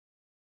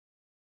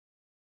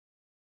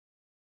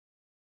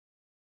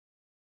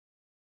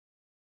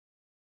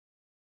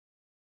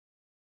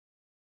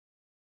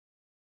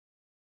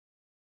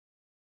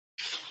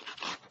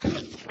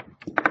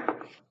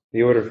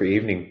The order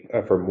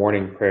for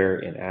morning prayer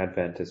in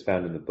Advent is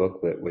found in the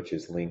booklet, which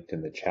is linked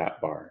in the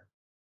chat bar.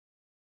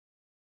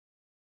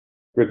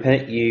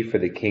 Repent ye, for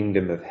the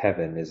kingdom of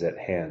heaven is at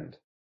hand.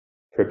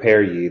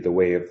 Prepare ye the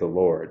way of the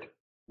Lord.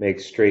 Make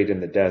straight in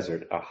the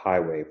desert a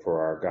highway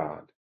for our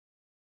God.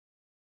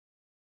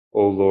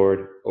 O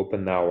Lord,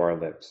 open thou our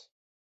lips.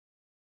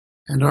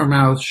 And our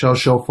mouth shall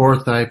show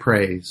forth thy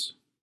praise.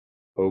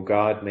 O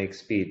God, make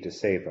speed to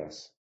save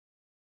us.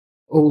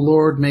 O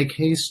Lord, make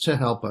haste to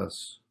help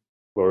us.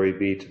 Glory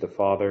be to the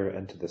Father,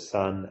 and to the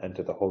Son, and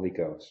to the Holy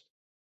Ghost.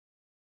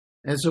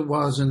 As it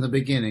was in the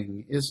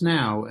beginning, is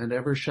now, and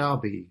ever shall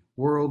be,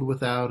 world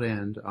without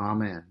end.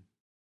 Amen.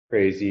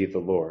 Praise ye the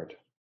Lord.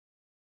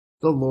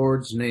 The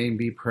Lord's name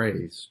be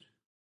praised.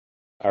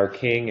 Our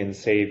King and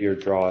Saviour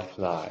draweth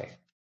nigh.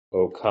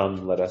 O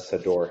come, let us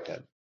adore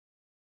him.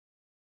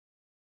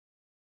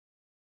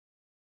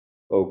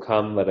 O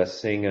come, let us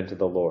sing unto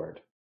the Lord.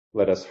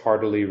 Let us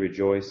heartily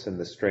rejoice in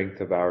the strength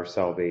of our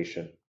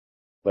salvation.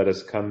 Let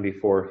us come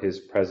before his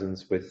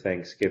presence with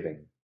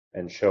thanksgiving,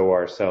 and show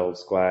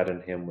ourselves glad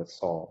in him with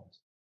psalms.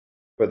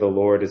 For the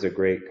Lord is a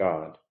great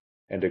God,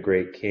 and a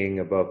great King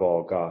above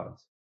all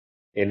gods.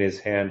 In his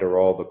hand are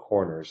all the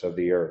corners of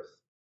the earth,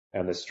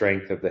 and the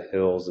strength of the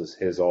hills is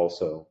his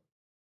also.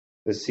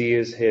 The sea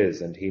is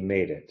his, and he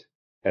made it,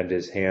 and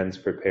his hands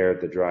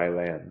prepared the dry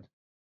land.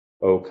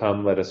 O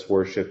come, let us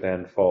worship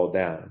and fall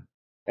down,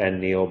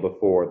 and kneel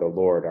before the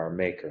Lord our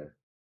Maker.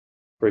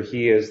 For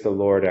he is the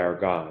Lord our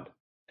God,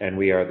 and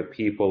we are the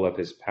people of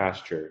his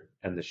pasture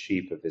and the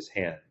sheep of his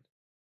hand.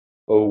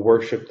 O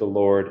worship the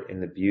Lord in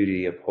the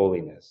beauty of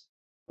holiness.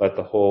 Let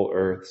the whole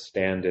earth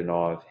stand in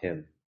awe of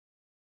him.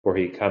 For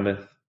he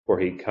cometh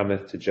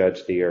to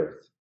judge the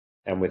earth,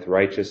 and with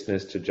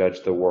righteousness to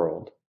judge the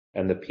world,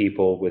 and the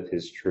people with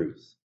his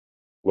truth.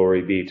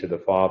 Glory be to the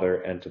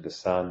Father, and to the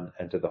Son,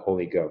 and to the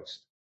Holy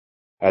Ghost,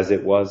 as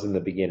it was in the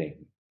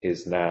beginning,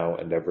 is now,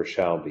 and ever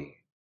shall be,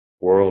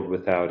 world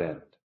without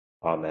end.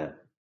 Amen.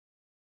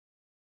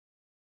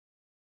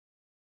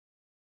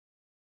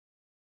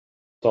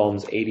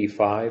 Psalms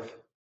 85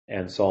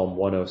 and Psalm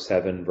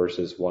 107,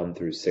 verses 1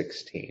 through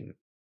 16,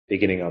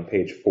 beginning on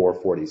page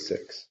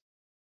 446.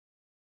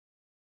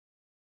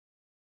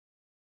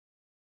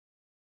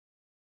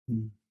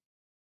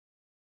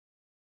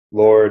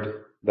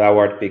 Lord, thou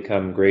art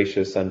become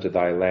gracious unto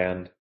thy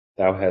land.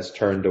 Thou hast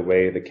turned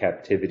away the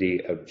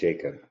captivity of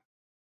Jacob.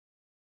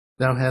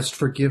 Thou hast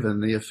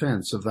forgiven the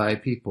offense of thy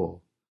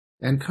people,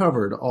 and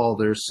covered all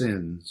their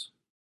sins.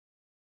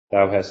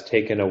 Thou hast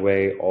taken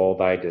away all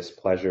thy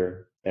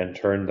displeasure, and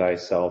turned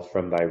thyself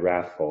from thy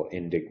wrathful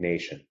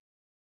indignation.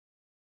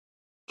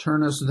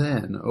 Turn us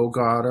then, O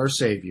God our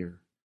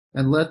Saviour,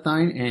 and let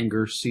thine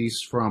anger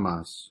cease from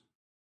us.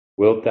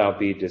 Wilt thou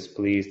be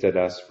displeased at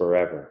us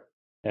forever?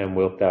 And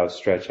wilt thou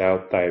stretch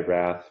out thy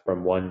wrath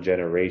from one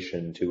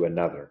generation to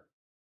another?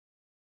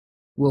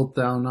 Wilt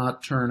thou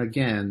not turn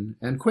again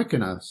and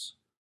quicken us,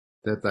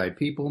 that thy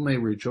people may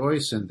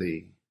rejoice in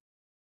thee?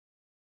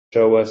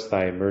 Show us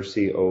thy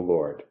mercy, O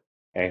Lord,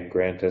 and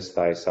grant us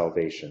thy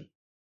salvation.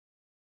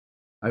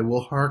 I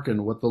will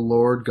hearken what the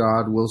Lord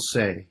God will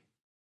say,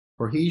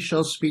 for he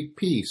shall speak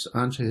peace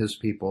unto his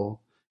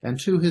people and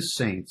to his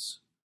saints,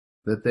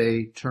 that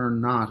they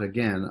turn not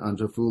again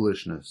unto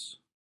foolishness.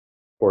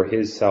 For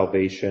his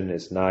salvation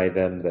is nigh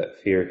them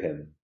that fear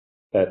him,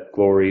 that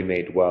glory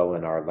may dwell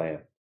in our land.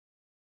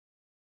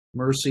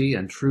 Mercy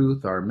and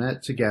truth are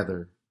met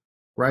together.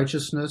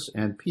 Righteousness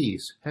and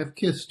peace have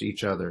kissed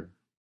each other.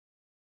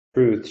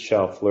 Truth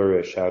shall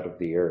flourish out of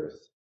the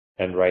earth,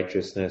 and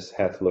righteousness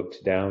hath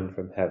looked down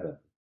from heaven.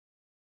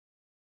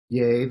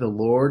 Yea, the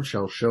Lord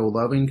shall show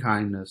loving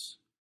kindness,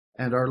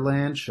 and our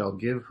land shall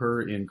give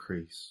her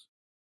increase.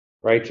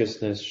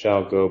 Righteousness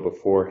shall go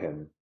before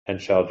him, and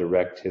shall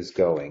direct his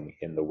going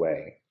in the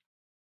way.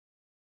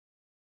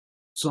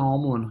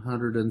 Psalm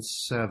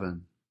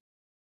 107.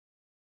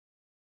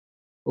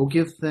 O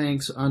give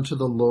thanks unto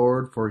the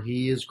Lord, for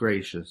he is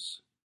gracious,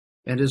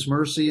 and his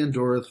mercy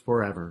endureth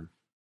forever.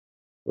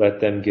 Let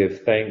them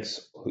give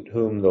thanks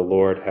whom the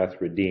Lord hath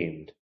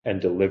redeemed,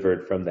 and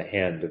delivered from the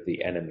hand of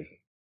the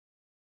enemy.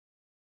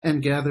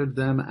 And gathered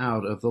them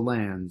out of the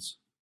lands,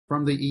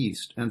 from the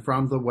east and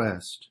from the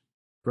west,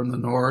 from the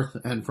north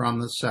and from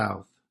the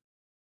south.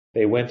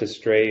 They went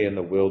astray in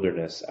the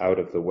wilderness out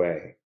of the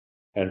way,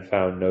 and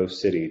found no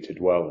city to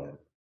dwell in.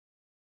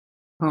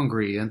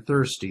 Hungry and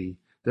thirsty,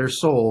 their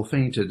soul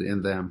fainted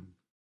in them.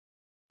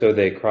 So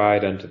they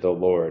cried unto the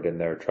Lord in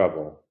their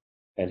trouble,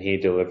 and he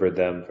delivered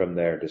them from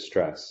their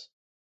distress.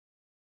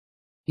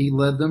 He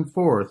led them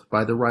forth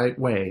by the right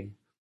way,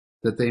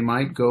 that they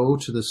might go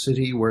to the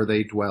city where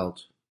they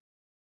dwelt.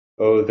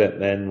 O that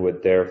men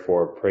would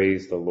therefore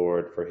praise the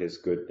Lord for his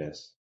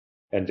goodness,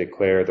 and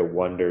declare the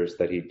wonders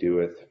that he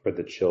doeth for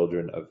the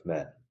children of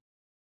men.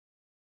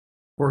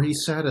 For he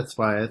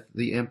satisfieth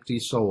the empty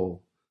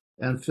soul,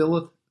 and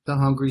filleth the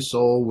hungry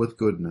soul with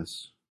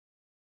goodness.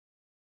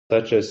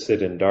 Such as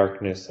sit in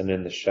darkness and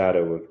in the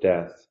shadow of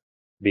death,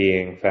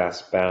 being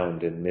fast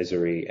bound in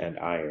misery and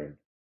iron.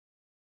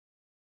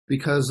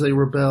 because they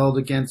rebelled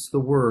against the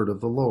word of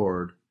the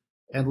Lord,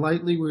 and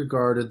lightly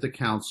regarded the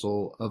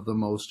counsel of the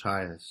Most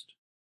Highest.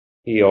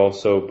 He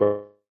also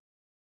brought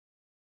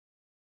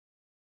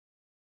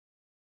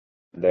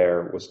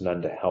there was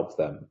none to help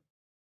them.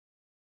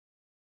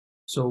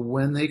 So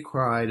when they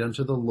cried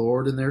unto the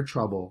Lord in their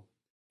trouble,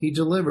 he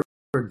delivered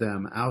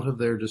them out of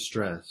their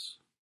distress.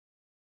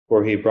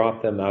 For he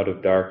brought them out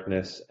of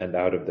darkness and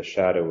out of the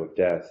shadow of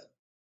death,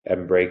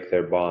 and brake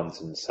their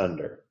bonds in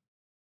sunder.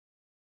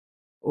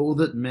 O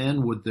that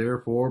men would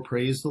therefore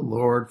praise the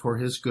Lord for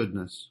his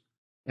goodness,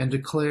 and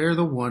declare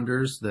the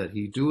wonders that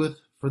he doeth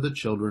for the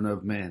children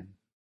of men.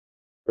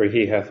 For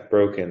he hath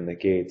broken the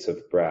gates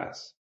of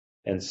brass,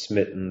 and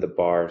smitten the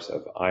bars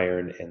of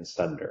iron in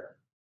sunder.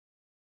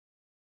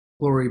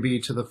 Glory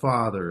be to the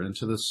Father, and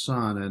to the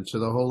Son, and to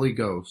the Holy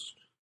Ghost.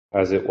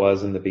 As it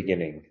was in the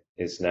beginning,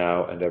 is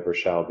now, and ever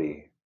shall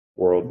be,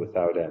 world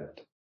without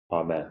end.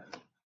 Amen.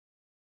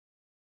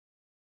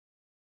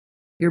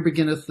 Here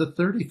beginneth the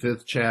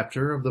 35th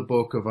chapter of the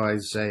book of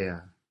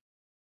Isaiah.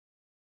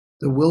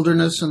 The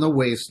wilderness and the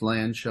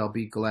wasteland shall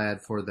be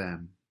glad for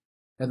them,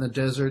 and the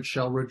desert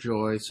shall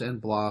rejoice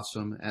and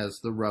blossom as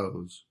the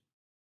rose.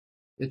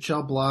 It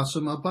shall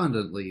blossom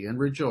abundantly and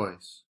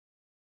rejoice,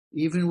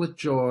 even with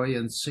joy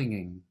and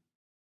singing.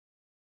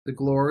 The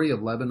glory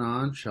of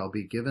Lebanon shall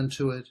be given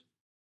to it,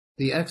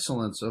 the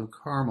excellence of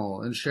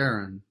Carmel and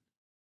Sharon.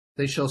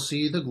 They shall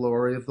see the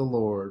glory of the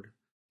Lord,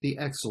 the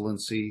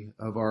excellency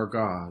of our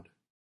God.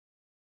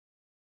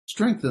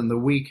 Strengthen the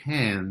weak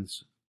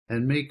hands,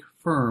 and make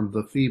firm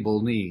the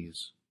feeble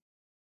knees.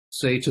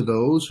 Say to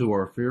those who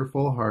are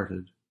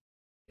fearful-hearted,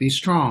 Be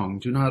strong,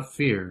 do not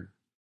fear.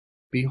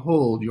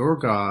 Behold, your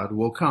God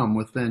will come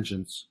with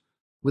vengeance.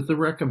 With the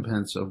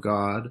recompense of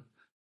God,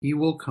 he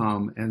will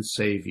come and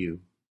save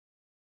you.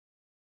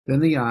 Then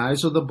the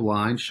eyes of the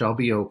blind shall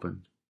be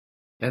opened,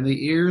 and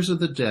the ears of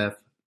the deaf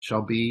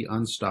shall be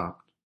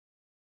unstopped.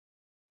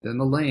 Then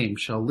the lame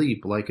shall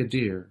leap like a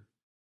deer,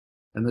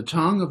 and the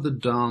tongue of the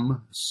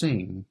dumb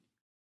sing.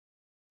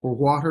 For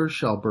waters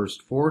shall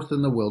burst forth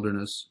in the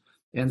wilderness,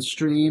 and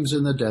streams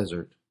in the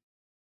desert.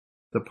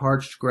 The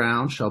parched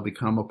ground shall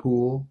become a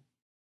pool,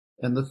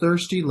 and the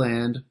thirsty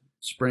land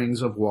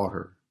springs of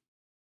water.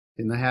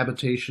 In the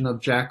habitation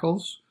of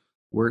jackals,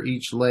 where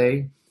each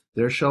lay,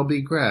 there shall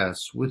be grass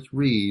with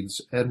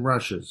reeds and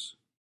rushes.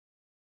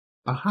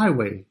 A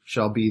highway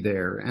shall be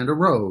there, and a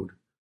road,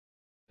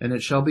 and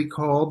it shall be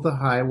called the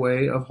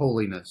highway of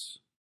holiness.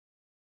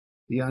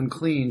 The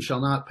unclean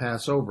shall not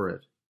pass over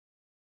it,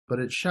 but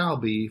it shall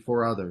be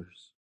for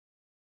others.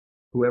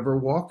 Whoever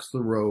walks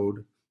the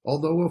road,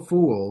 although a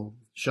fool,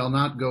 shall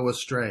not go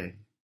astray.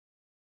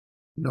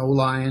 No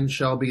lion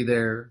shall be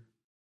there,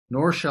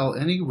 nor shall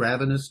any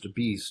ravenous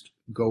beast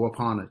go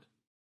upon it.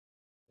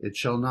 It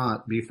shall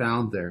not be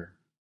found there.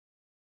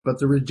 But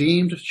the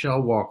redeemed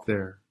shall walk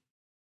there,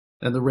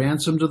 and the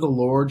ransomed of the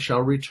Lord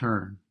shall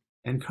return,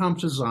 and come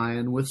to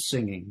Zion with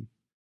singing,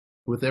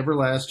 with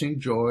everlasting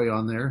joy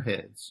on their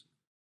heads.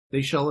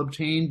 They shall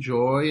obtain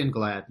joy and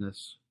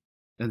gladness,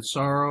 and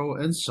sorrow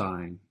and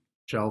sighing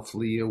shall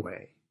flee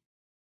away.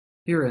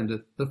 Here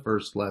endeth the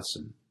first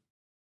lesson.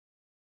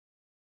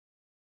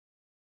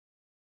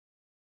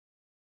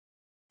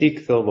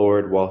 Seek the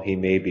Lord while he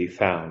may be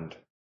found.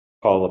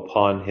 Call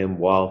upon him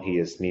while he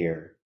is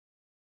near.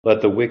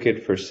 Let the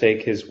wicked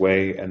forsake his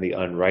way, and the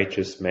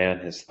unrighteous man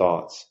his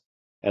thoughts.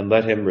 And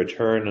let him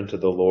return unto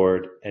the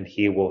Lord, and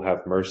he will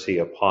have mercy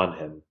upon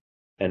him,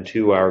 and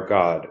to our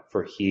God,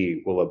 for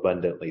he will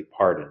abundantly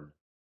pardon.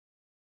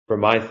 For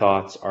my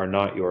thoughts are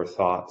not your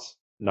thoughts,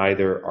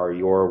 neither are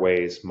your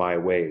ways my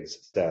ways,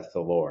 saith the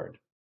Lord.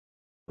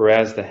 For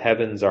as the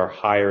heavens are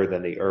higher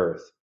than the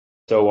earth,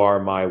 so are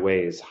my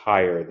ways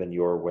higher than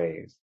your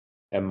ways,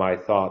 and my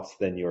thoughts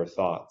than your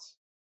thoughts.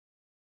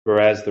 For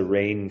as the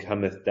rain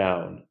cometh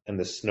down, and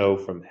the snow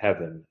from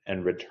heaven,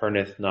 and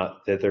returneth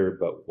not thither,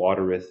 but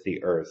watereth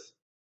the earth,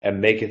 and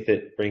maketh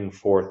it bring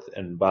forth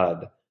and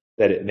bud,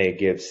 that it may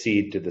give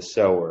seed to the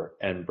sower,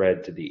 and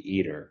bread to the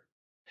eater,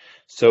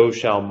 so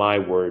shall my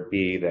word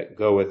be that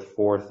goeth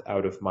forth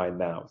out of my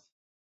mouth.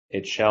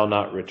 It shall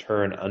not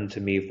return unto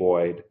me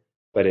void,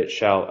 but it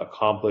shall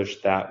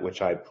accomplish that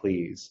which I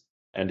please,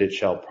 and it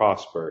shall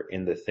prosper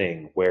in the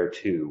thing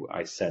whereto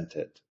I sent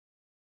it.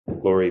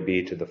 Glory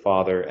be to the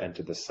Father, and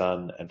to the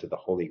Son, and to the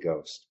Holy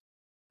Ghost,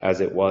 as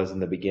it was in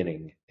the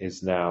beginning,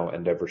 is now,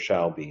 and ever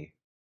shall be,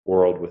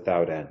 world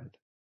without end.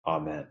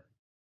 Amen.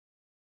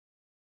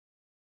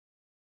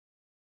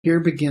 Here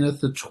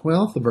beginneth the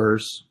 12th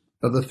verse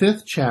of the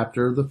 5th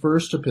chapter of the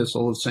first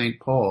epistle of St.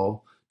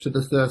 Paul to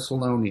the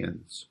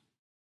Thessalonians.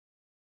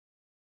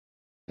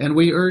 And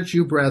we urge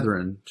you,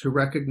 brethren, to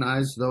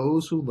recognize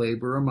those who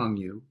labor among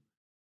you,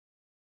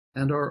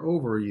 and are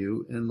over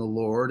you in the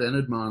Lord, and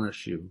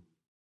admonish you,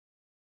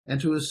 and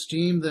to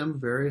esteem them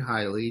very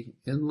highly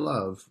in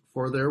love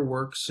for their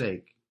work's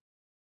sake.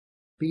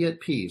 Be at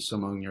peace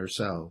among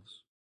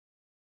yourselves.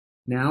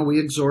 Now we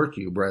exhort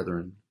you,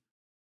 brethren,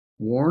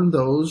 warn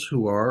those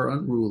who are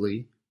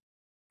unruly,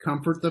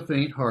 comfort the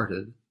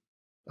faint-hearted,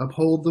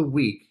 uphold the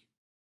weak,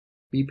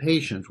 Be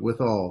patient with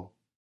all.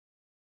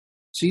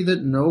 See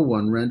that no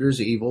one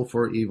renders evil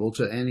for evil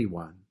to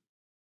anyone,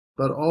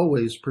 but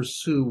always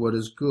pursue what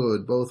is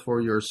good both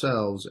for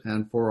yourselves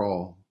and for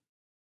all.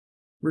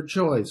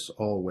 Rejoice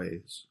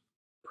always.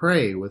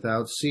 Pray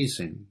without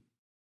ceasing.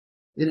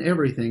 In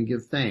everything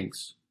give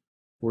thanks,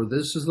 for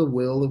this is the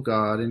will of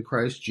God in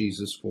Christ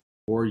Jesus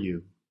for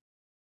you.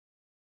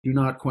 Do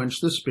not quench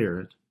the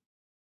Spirit.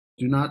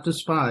 Do not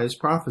despise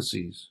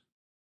prophecies.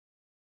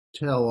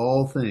 Test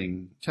all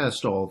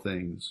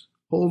things.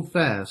 Hold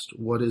fast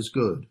what is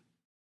good.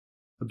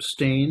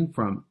 Abstain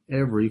from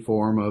every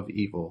form of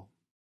evil.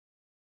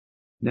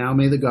 Now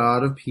may the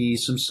God of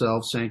peace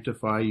himself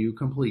sanctify you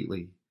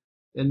completely,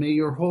 and may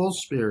your whole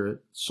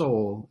spirit,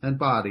 soul, and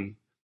body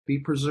be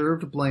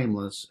preserved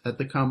blameless at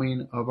the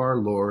coming of our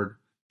Lord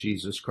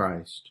Jesus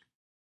Christ.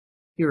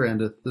 Here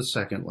endeth the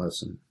second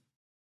lesson.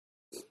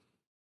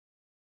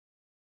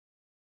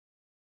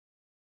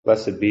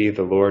 Blessed be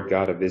the Lord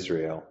God of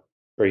Israel,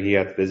 for he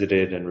hath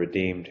visited and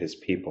redeemed his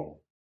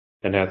people,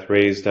 and hath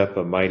raised up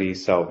a mighty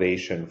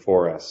salvation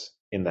for us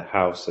in the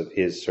house of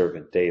his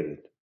servant David,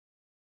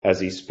 as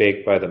he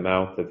spake by the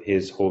mouth of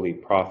his holy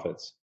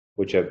prophets,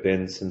 which have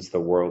been since the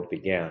world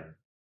began,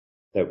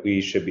 that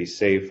we should be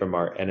saved from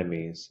our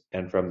enemies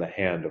and from the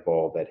hand of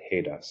all that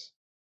hate us.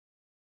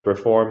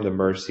 Perform the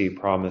mercy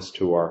promised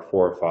to our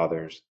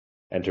forefathers,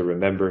 and to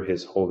remember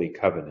his holy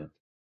covenant,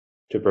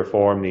 to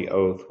perform the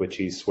oath which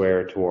he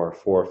sware to our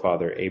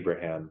forefather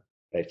Abraham,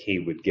 that he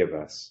would give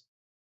us,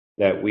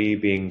 that we,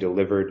 being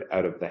delivered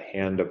out of the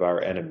hand of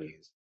our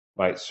enemies,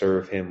 might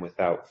serve him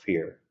without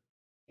fear,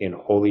 in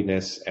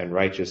holiness and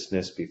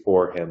righteousness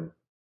before him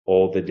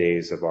all the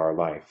days of our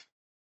life.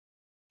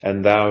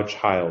 And thou,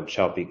 child,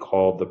 shalt be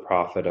called the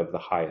prophet of the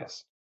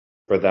highest,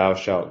 for thou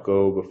shalt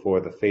go before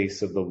the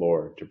face of the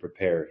Lord to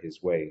prepare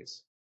his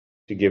ways,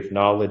 to give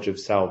knowledge of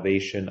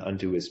salvation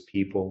unto his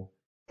people,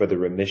 for the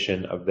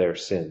remission of their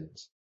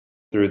sins,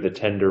 through the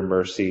tender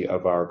mercy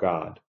of our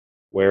God,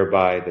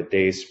 whereby the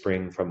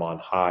dayspring from on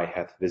high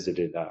hath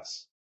visited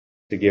us,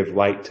 to give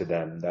light to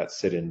them that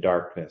sit in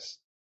darkness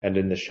and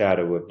in the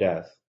shadow of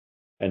death,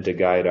 and to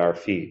guide our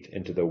feet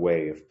into the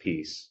way of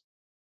peace.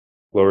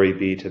 Glory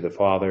be to the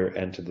Father,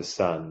 and to the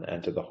Son,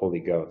 and to the Holy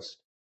Ghost,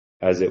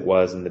 as it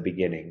was in the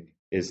beginning,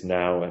 is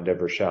now, and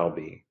ever shall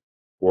be,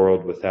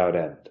 world without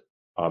end.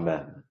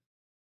 Amen.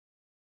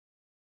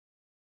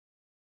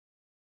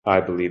 I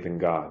believe in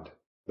God,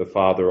 the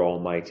Father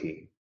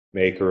Almighty,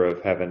 maker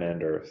of heaven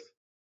and earth,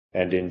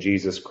 and in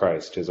Jesus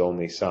Christ, his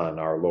only Son,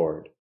 our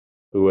Lord,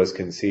 who was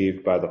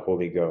conceived by the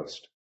Holy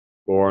Ghost,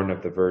 born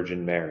of the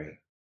Virgin Mary,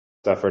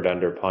 suffered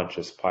under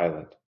Pontius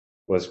Pilate,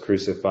 was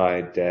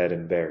crucified, dead,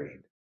 and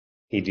buried.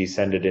 He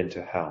descended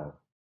into hell.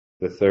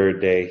 The third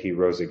day he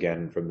rose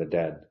again from the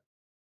dead.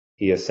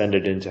 He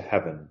ascended into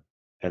heaven,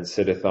 and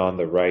sitteth on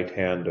the right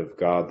hand of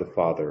God the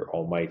Father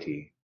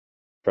Almighty.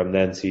 From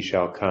thence he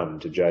shall come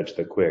to judge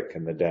the quick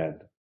and the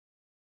dead.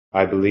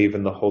 I believe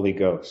in the Holy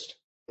Ghost,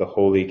 the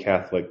holy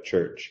Catholic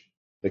Church,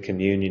 the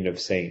communion of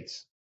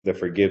saints, the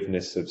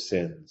forgiveness of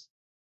sins,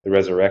 the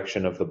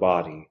resurrection of the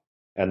body,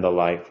 and the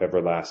life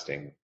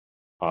everlasting.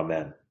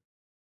 Amen.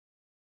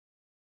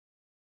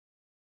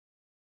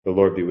 The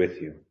Lord be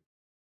with you.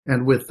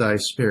 And with thy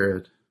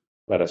spirit.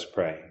 Let us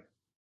pray.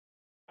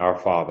 Our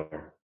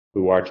Father,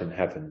 who art in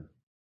heaven,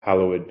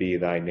 hallowed be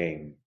thy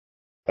name.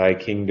 Thy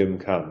kingdom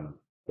come,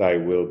 thy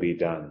will be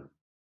done,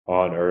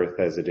 on earth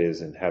as it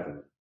is in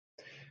heaven.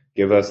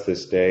 Give us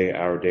this day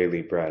our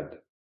daily bread,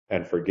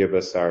 and forgive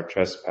us our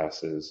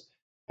trespasses,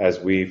 as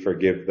we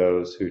forgive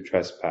those who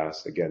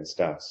trespass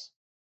against us.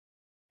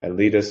 And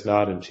lead us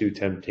not into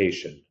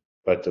temptation,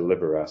 but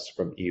deliver us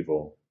from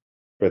evil.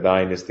 For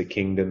thine is the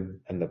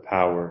kingdom, and the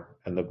power,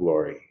 and the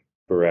glory,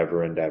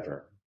 forever and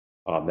ever.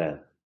 Amen.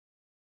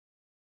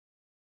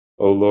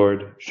 O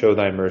Lord, show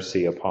thy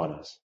mercy upon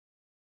us.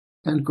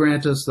 And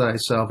grant us thy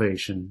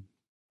salvation.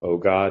 O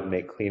God,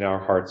 make clean our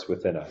hearts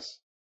within us.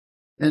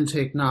 And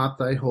take not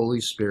thy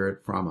Holy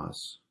Spirit from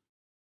us.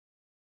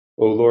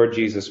 O Lord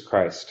Jesus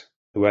Christ,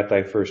 who at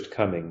thy first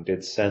coming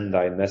didst send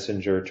thy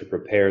messenger to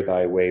prepare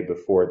thy way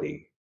before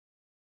thee,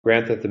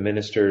 grant that the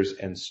ministers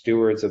and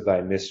stewards of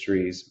thy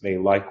mysteries may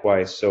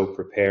likewise so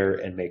prepare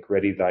and make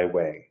ready thy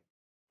way,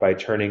 by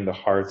turning the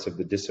hearts of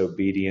the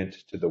disobedient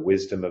to the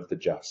wisdom of the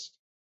just,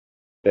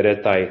 that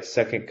at thy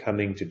second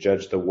coming to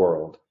judge the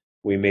world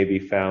we may be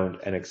found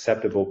an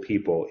acceptable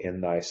people in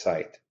thy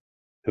sight,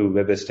 who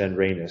livest and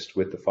reignest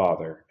with the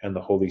Father and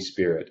the Holy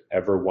Spirit,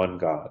 ever one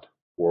God,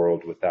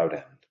 world without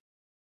end.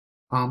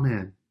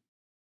 Amen.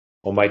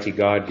 Almighty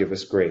God, give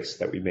us grace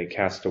that we may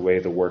cast away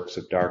the works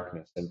of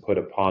darkness and put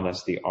upon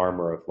us the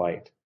armor of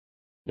light,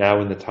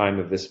 now in the time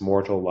of this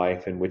mortal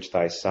life in which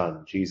thy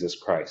Son, Jesus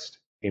Christ,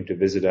 came to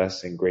visit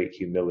us in great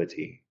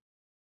humility,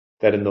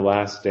 that in the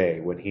last day,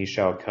 when he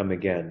shall come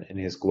again in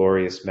his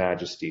glorious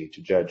majesty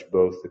to judge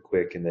both the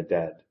quick and the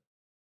dead,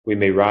 we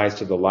may rise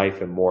to the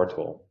life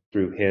immortal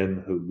through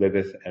him who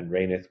liveth and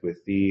reigneth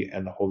with thee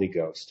and the Holy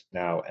Ghost,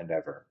 now and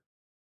ever.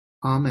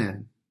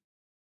 Amen.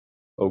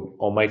 O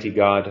Almighty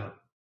God,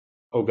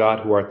 O God,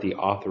 who art the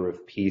author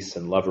of peace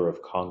and lover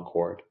of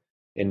concord,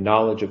 in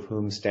knowledge of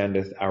whom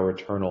standeth our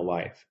eternal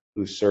life,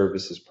 whose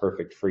service is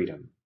perfect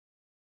freedom.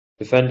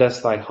 Defend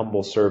us, thy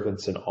humble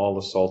servants, in all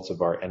assaults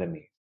of our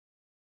enemies,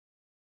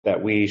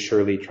 that we,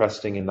 surely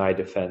trusting in thy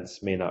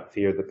defense, may not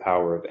fear the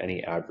power of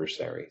any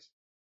adversaries,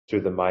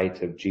 through the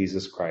might of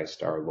Jesus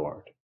Christ our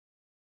Lord.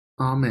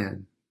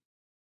 Amen.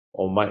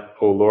 O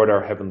Lord,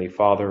 our heavenly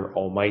Father,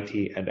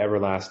 almighty and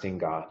everlasting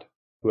God,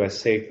 who has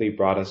safely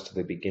brought us to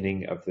the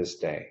beginning of this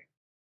day,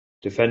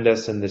 defend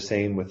us in the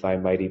same with thy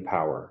mighty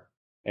power,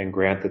 and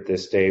grant that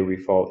this day we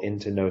fall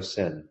into no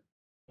sin,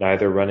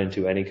 neither run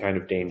into any kind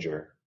of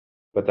danger,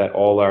 but that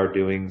all our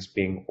doings,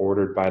 being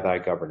ordered by thy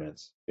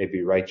governance, may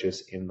be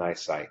righteous in thy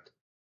sight,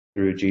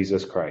 through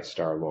Jesus Christ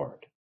our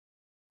Lord.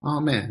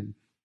 Amen.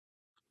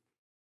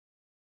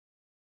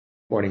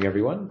 Morning,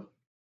 everyone.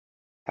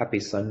 Happy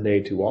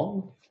Sunday to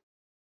all.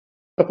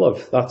 A couple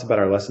of thoughts about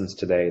our lessons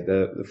today.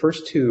 The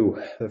first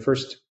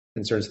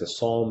concerns the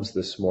Psalms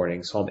this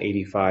morning. Psalm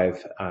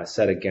 85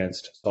 set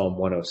against Psalm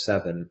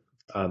 107,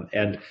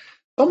 and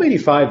Psalm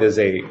 85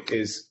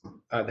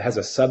 has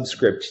a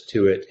subscript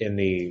to it in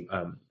the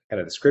kind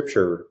of the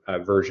scripture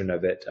version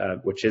of it,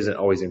 which isn't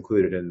always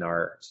included in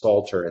our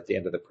Psalter at the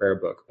end of the prayer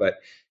book, but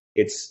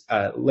it's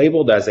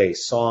labeled as a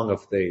song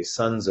of the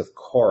sons of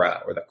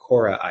Korah, or the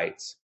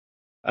Korahites.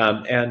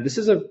 And this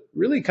is a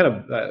really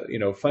kind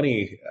of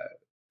funny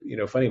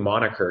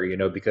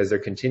moniker, because there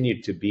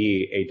continued to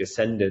be a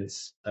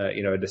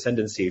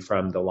descendancy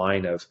from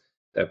the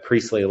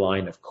priestly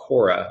line of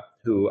Korah,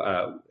 who,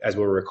 as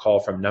we'll recall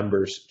from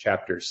Numbers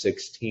chapter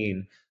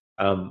 16,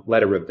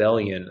 led a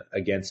rebellion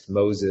against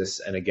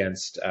Moses and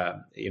against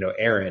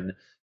Aaron,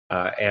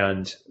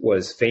 and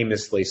was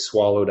famously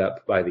swallowed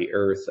up by the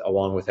earth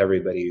along with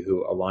everybody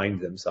who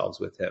aligned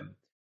themselves with him.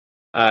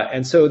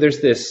 And so there's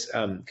this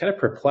kind of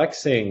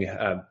perplexing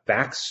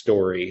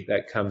backstory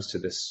that comes to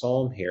this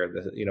psalm here,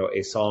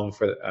 a song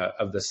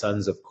of the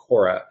sons of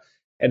Korah.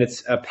 And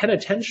it's a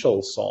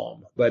penitential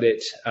psalm, but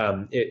it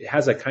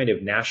has a kind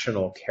of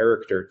national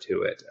character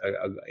to it,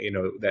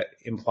 that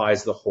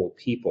implies the whole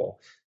people.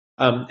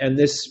 And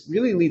this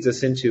really leads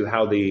us into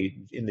how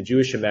in the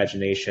Jewish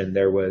imagination,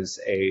 there was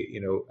a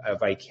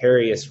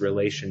vicarious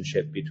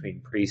relationship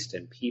between priest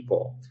and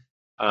people.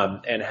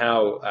 And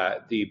how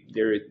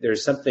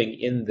there's something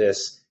in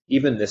this,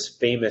 even this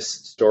famous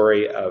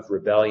story of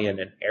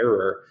rebellion and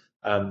error,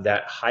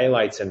 that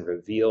highlights and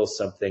reveals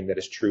something that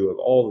is true of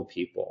all the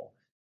people,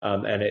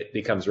 and it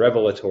becomes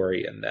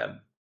revelatory in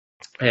them,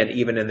 and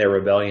even in their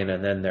rebellion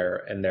and then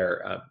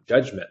their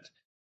judgment.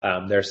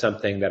 There's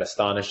something that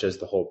astonishes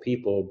the whole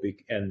people,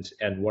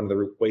 and one of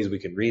the ways we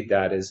can read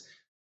that is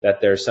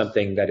that there's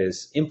something that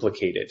is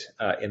implicated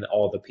in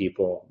all the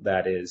people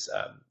that is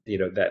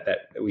that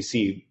we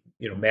see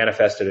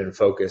manifested and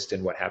focused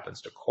in what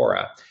happens to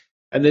Korah.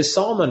 And this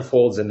psalm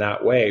unfolds in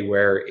that way,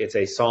 where it's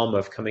a psalm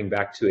of coming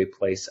back to a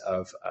place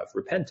of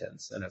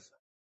repentance and of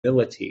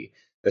humility.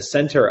 The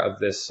center of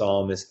this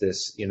psalm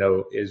is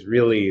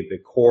really the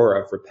core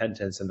of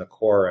repentance and the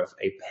core of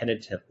a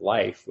penitent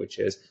life, which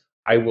is,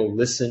 I will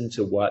listen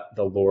to what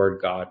the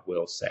Lord God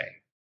will say.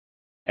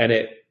 And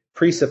it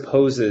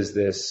presupposes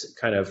this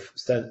kind of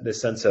this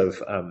sense of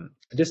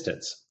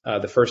distance.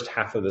 The first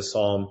half of the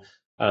psalm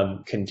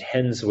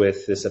contends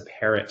with this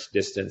apparent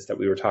distance that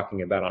we were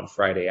talking about on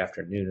Friday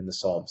afternoon in the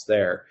Psalms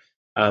there,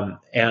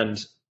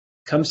 and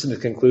comes to the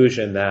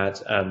conclusion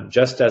that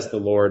just as the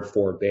Lord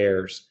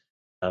forbears,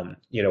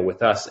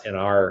 with us in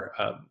our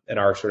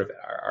sort of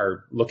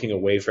our looking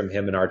away from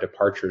Him and our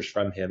departures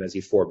from Him, as He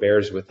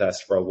forbears with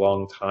us for a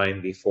long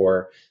time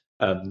before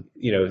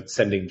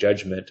sending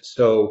judgment.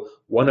 So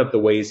one of the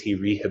ways He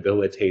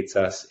rehabilitates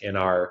us in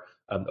our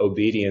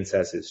obedience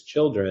as His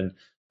children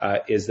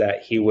is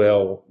that He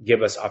will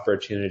give us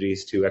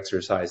opportunities to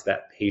exercise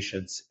that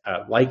patience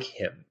like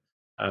Him,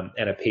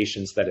 and a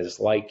patience that is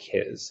like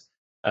His.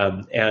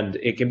 And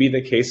it can be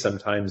the case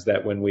sometimes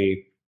that when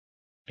we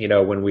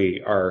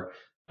are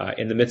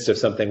in the midst of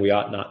something we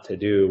ought not to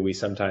do, we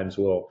sometimes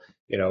will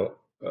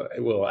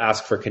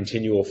ask for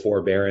continual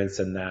forbearance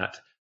in that,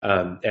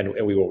 and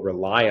we will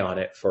rely on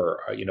it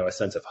for a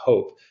sense of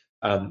hope.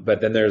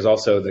 But then there's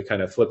also the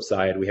kind of flip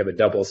side. We have a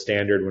double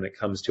standard when it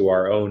comes to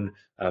our own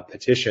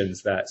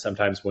petitions, that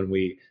sometimes when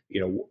we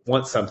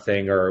want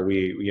something, or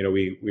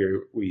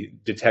we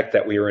detect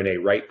that we are in a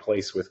right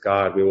place with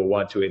God, we will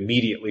want to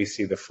immediately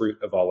see the fruit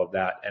of all of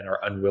that and are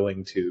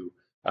unwilling to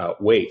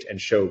wait and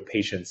show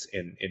patience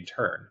in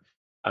turn.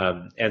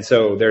 And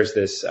so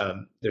there's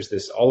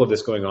all of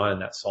this going on in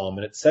that psalm,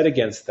 and it's set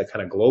against the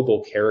kind of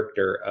global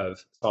character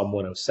of Psalm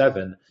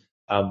 107,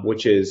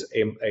 which is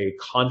a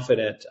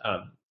confident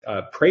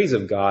praise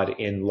of God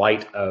in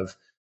light of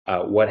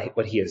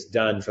what He has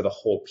done for the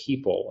whole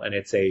people. And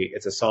it's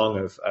a song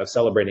of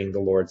celebrating the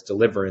Lord's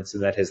deliverance,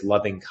 and that His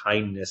loving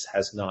kindness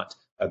has not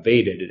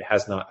abated, it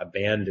has not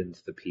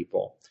abandoned the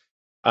people.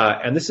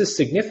 And this is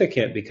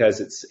significant because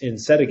it's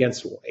set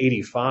against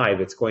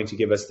 85. It's going to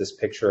give us this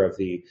picture of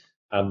the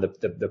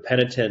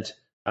penitent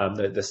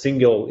the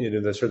single,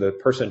 the sort of the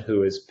person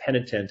who is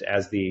penitent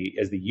as the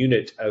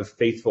unit of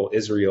faithful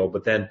Israel,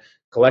 but then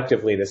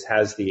collectively this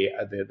has the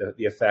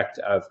effect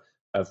of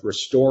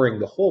restoring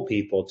the whole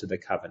people to the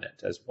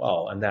covenant as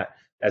well, and that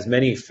as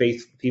many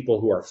people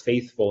who are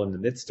faithful in the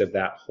midst of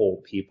that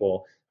whole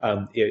people,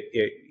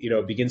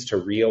 it begins to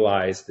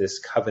realize this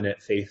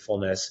covenant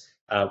faithfulness,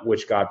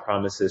 which God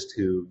promises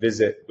to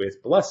visit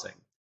with blessing.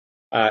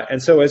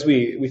 And so as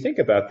we think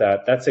about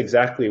that, that's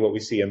exactly what we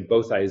see in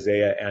both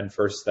Isaiah and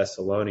First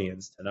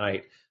Thessalonians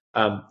tonight.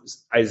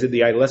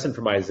 The lesson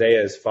from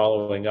Isaiah is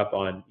following up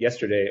on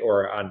yesterday,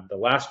 or on the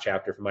last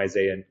chapter from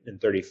Isaiah in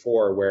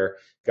 34, where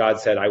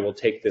God said, I will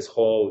take this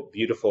whole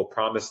beautiful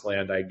promised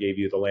land I gave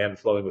you, the land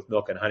flowing with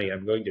milk and honey.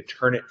 I'm going to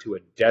turn it to a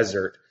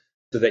desert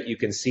so that you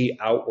can see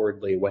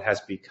outwardly what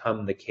has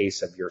become the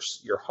case of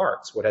your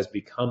hearts, what has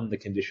become the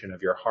condition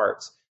of your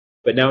hearts.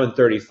 But now in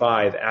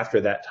 35,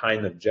 after that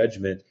time of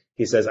judgment,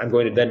 he says, I'm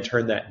going to then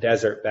turn that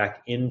desert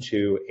back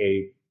into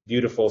a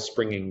beautiful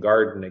springing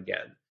garden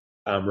again,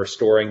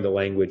 restoring the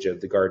language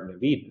of the Garden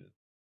of Eden.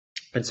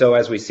 And so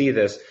as we see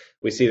this,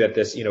 we see that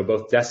this,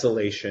 both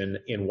desolation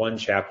in one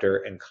chapter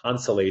and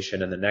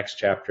consolation in the next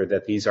chapter,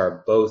 that these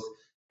are both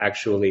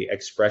actually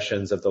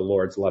expressions of the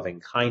Lord's loving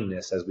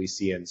kindness, as we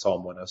see in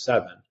Psalm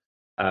 107,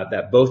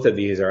 that both of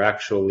these are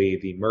actually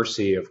the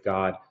mercy of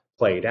God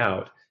played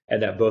out,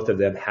 and that both of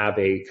them have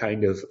a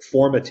kind of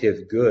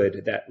formative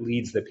good that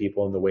leads the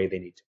people in the way they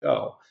need to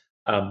go.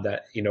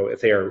 That,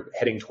 if they are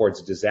heading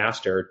towards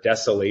disaster,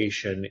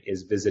 desolation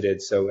is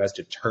visited so as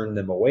to turn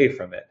them away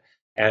from it.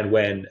 And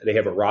when they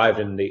have arrived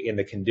in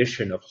the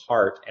condition of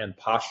heart and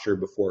posture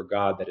before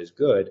God that is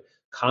good,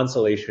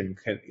 consolation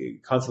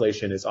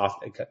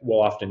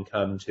will often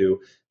come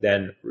to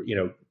then,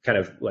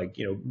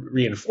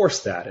 reinforce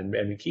that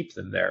and keep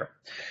them there.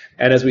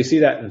 And as we see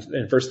that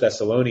in First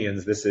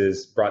Thessalonians, this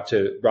is brought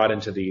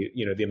into the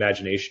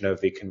imagination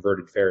of the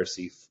converted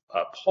Pharisee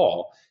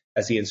Paul,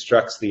 as he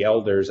instructs the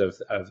elders of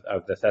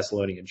the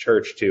Thessalonian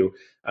church to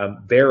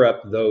bear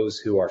up those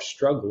who are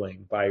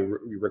struggling by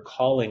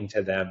recalling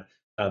to them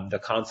the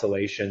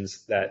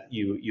consolations that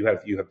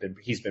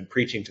he's been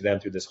preaching to them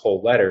through this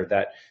whole letter,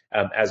 that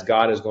as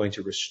God is going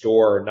to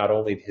restore not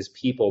only his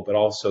people but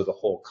also the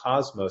whole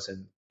cosmos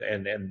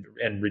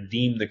and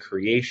redeem the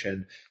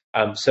creation,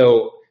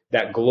 so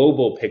that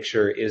global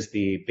picture is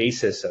the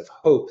basis of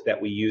hope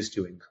that we use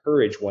to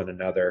encourage one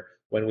another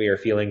when we are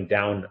feeling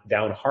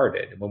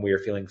downhearted, when we are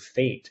feeling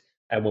faint,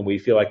 and when we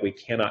feel like we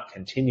cannot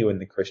continue in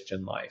the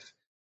Christian life.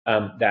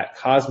 That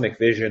cosmic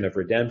vision of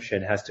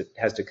redemption has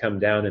to come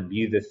down and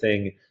be the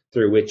thing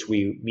through which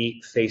we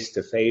meet face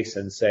to face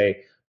and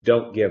say,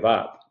 don't give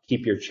up,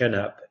 keep your chin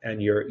up, and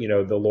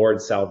the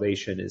Lord's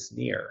salvation is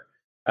near.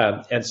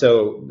 And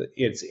so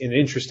it's an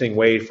interesting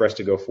way for us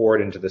to go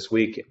forward into this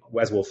week,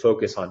 as we'll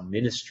focus on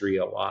ministry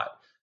a lot.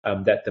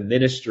 That the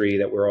ministry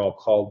that we're all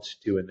called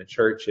to in the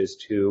church is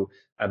to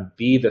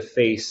be the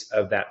face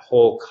of that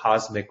whole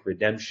cosmic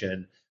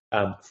redemption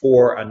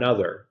for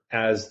another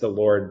as the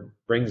Lord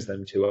brings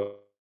them to us.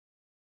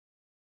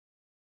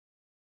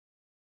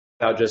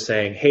 About just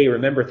saying, hey,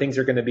 remember, things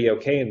are going to be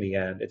okay in the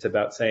end. It's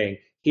about saying,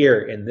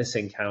 here in this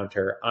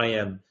encounter, I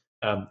am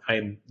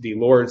the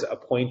Lord's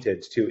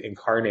appointed to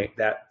incarnate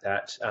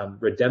that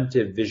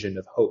redemptive vision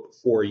of hope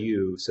for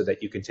you so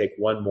that you can take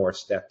one more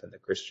step in the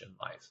Christian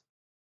life.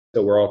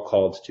 So we're all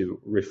called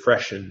to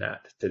refresh in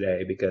that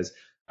today, because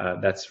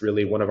that's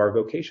really one of our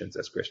vocations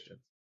as Christians.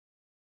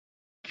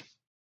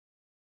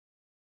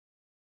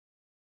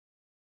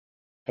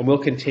 And we'll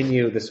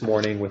continue this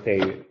morning with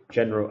a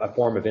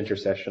form of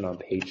intercession on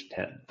page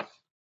 10.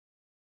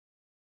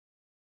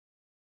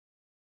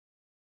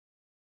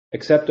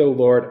 Accept, O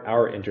Lord,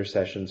 our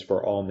intercessions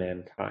for all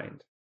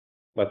mankind.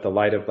 Let the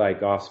light of thy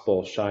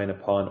gospel shine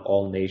upon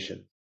all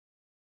nations.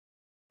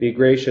 Be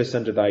gracious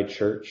unto thy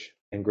church,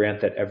 and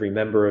grant that every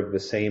member of the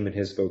same in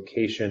his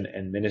vocation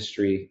and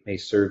ministry may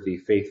serve thee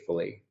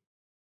faithfully.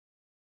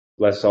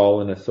 Bless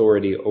all in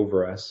authority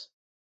over us,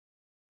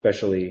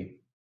 especially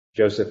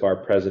Joseph our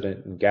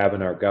president and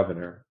Gavin our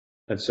governor,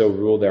 and so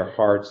rule their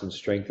hearts and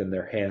strengthen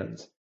their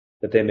hands,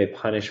 that they may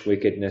punish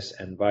wickedness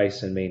and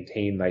vice and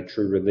maintain thy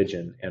true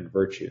religion and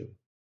virtue.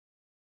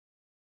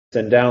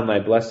 Send down thy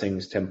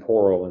blessings,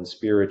 temporal and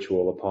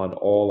spiritual, upon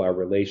all our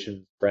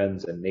relations,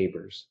 friends, and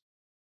neighbors.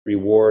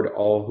 Reward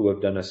all who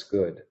have done us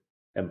good,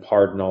 and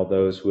pardon all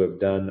those who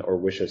have done or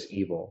wish us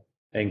evil,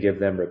 and give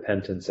them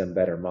repentance and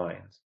better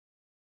minds.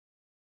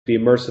 Be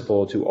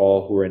merciful to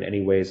all who are in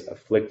any ways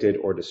afflicted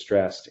or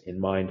distressed in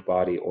mind,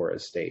 body, or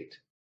estate.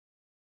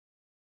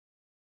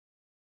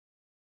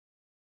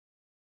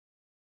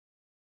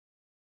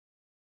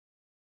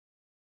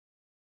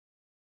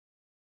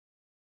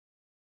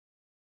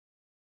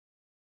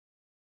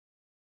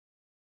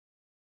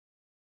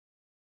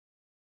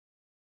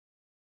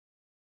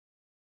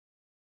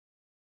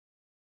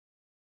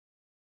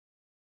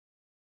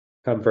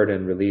 Comfort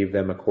and relieve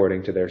them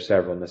according to their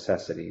several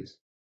necessities.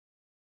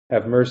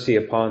 Have mercy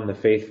upon the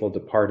faithful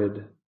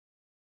departed,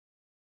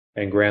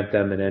 and grant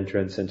them an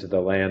entrance into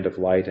the land of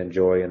light and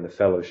joy in the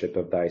fellowship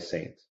of thy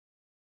saints.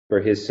 for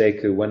his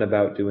sake who went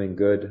about doing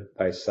good,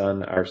 thy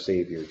Son, our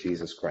Savior,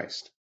 Jesus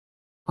Christ.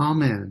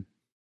 Amen.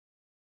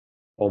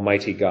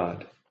 Almighty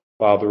God,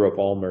 Father of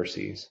all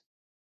mercies,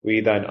 we,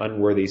 thine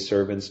unworthy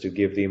servants, do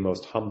give thee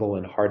most humble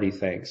and hearty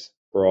thanks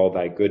for all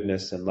thy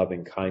goodness and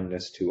loving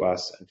kindness to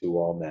us and to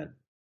all men.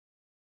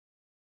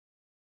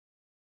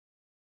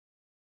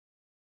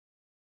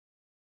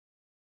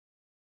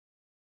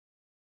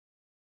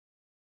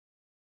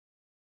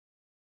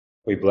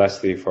 We bless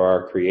thee for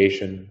our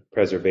creation,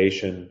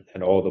 preservation,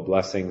 and all the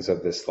blessings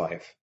of this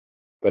life,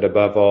 but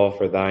above all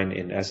for thine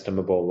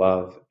inestimable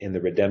love in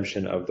the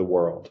redemption of the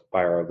world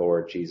by our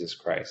Lord Jesus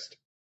Christ,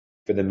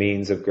 for the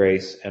means of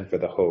grace and for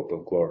the hope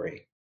of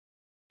glory.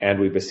 And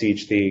we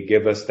beseech thee,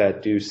 give us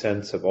that due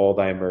sense of all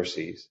thy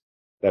mercies,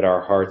 that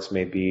our hearts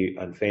may be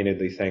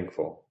unfeignedly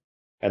thankful,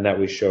 and that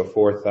we show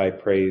forth thy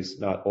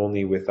praise not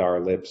only with our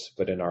lips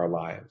but in our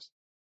lives,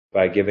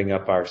 by giving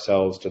up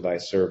ourselves to thy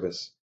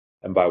service,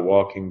 and by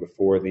walking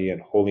before thee in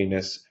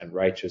holiness and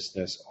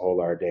righteousness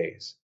all our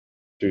days.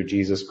 Through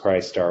Jesus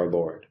Christ our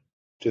Lord,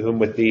 to whom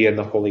with thee and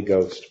the Holy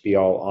Ghost be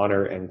all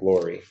honor and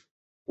glory,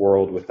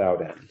 world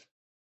without end.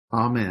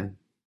 Amen.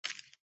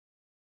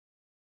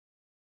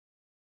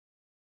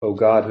 O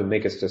God, who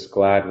makest us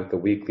glad with the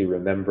weekly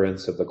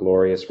remembrance of the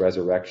glorious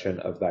resurrection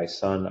of thy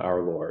Son,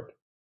 our Lord,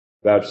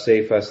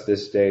 vouchsafe us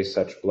this day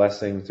such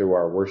blessing through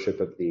our worship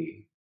of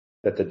thee,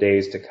 that the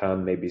days to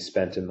come may be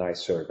spent in thy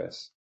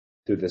service,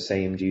 through the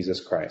same Jesus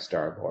Christ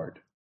our Lord.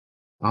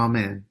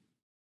 Amen.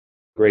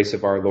 Grace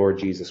of our Lord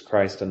Jesus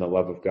Christ and the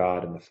love of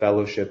God and the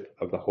fellowship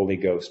of the Holy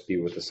Ghost be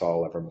with us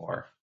all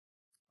evermore.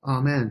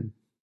 Amen.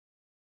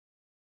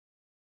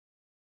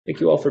 Thank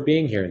you all for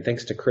being here, and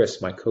thanks to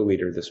Chris, my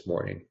co-leader this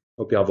morning.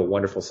 Hope you have a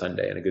wonderful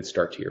Sunday and a good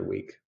start to your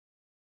week.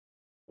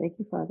 Thank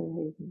you, Father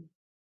Hayden.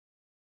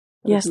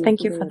 Yes,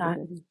 thank you for that.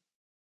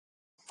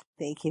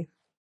 Thank you.